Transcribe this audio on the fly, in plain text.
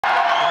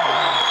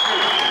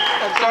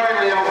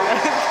Leo.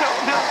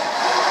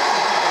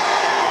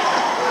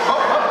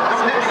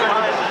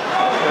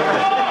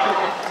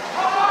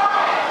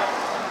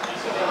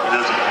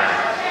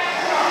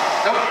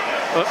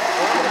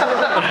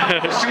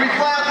 Can we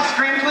fly out the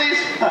screen, please?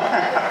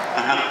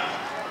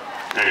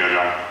 There you go,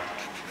 John.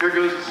 Here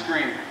goes the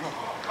screen.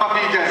 Oh,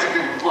 you guys are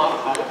gonna love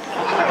that.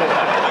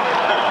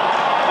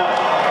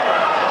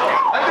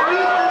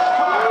 Underneath this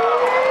car.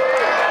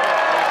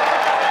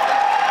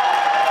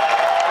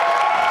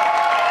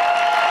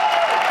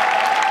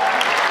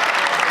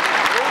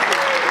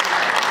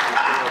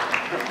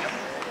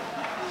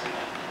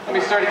 Let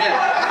me start again.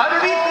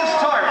 Underneath this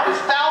tarp is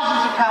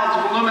thousands of pounds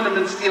of aluminum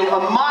and steel,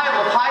 a mile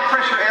of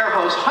high-pressure air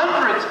hose,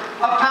 hundreds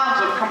of pounds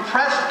of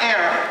compressed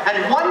air,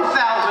 and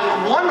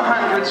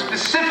 1,100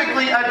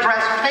 specifically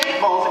addressed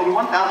paintballs in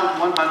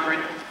 1,100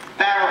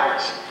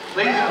 barrels.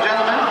 Ladies and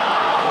gentlemen,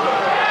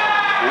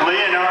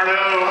 Leonardo.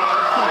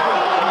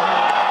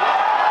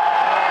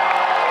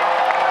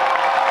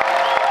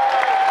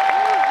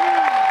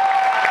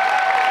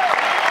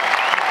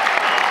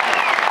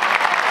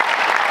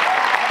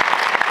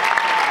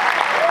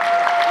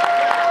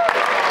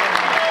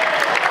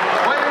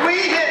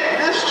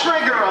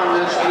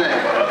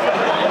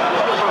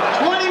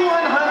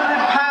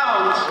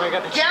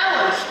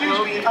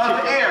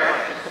 of air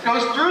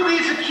goes through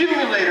these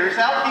accumulators,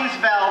 out these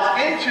valves,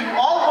 into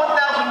all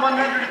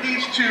 1,100 of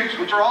these tubes,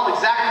 which are all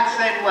exactly the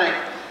same length,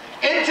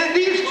 into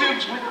these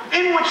tubes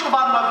in which the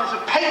bottom of is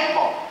a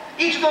paintball.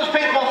 Each of those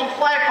paintballs will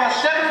fly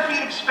across 7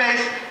 feet of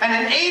space and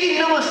in 80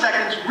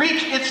 milliseconds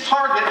reach its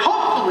target.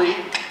 Hopefully,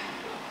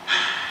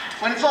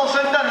 when it's all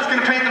said and done, it's going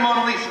to paint the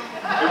Mona Lisa.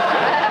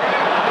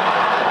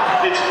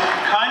 It's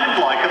kind of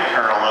like a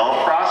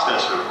parallel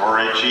processor or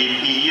a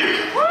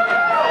GPU.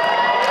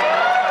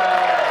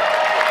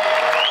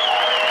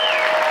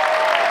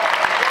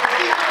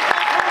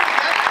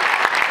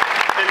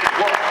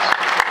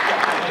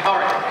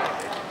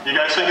 You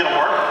guys think it'll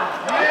work?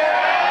 Yeah!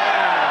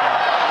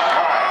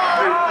 Alright.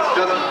 If this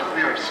doesn't work,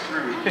 we are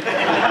screwed. If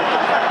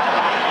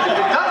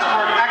it does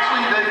work,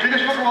 actually, the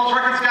Guinness Book of World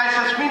Records guy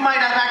says we might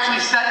have actually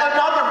set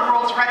another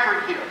world's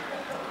record here.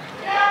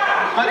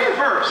 But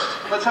first,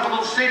 let's have a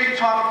little safety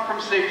talk from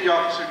Safety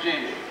Officer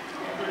Jamie.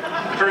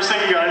 The first thing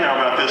you gotta know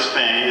about this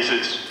thing is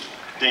it's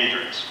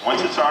dangerous.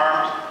 Once it's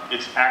armed,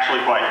 it's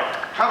actually quite...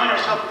 Cover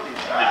yourself with these.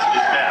 It's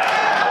bad.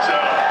 So,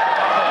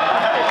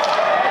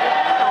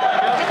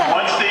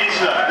 once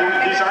these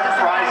aren't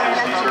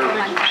prizes, these are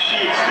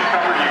sheets to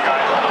cover you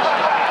guys.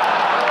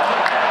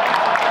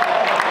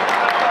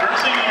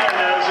 First thing you gotta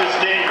know is it's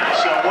dangerous.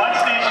 So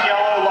once these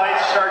yellow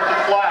lights start to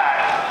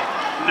flash,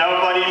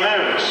 nobody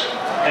moves.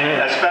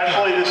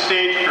 Especially the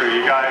stage crew,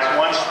 you guys.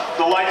 Once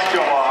the lights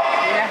go off,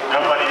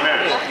 nobody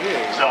moves.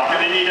 So I'm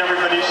gonna need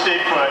everybody to stay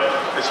put,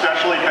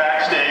 especially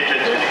backstage.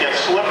 It's gonna get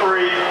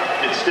slippery,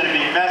 it's gonna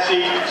be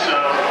messy, so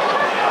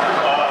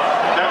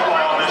that's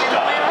why all this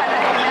stuff.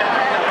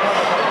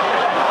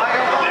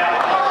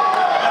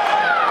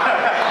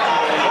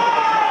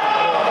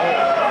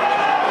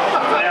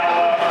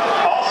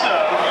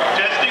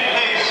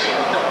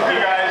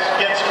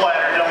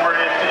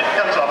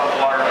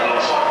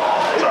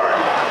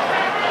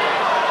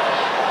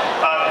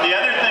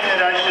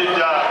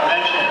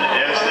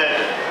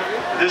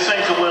 This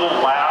thing's a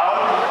little loud.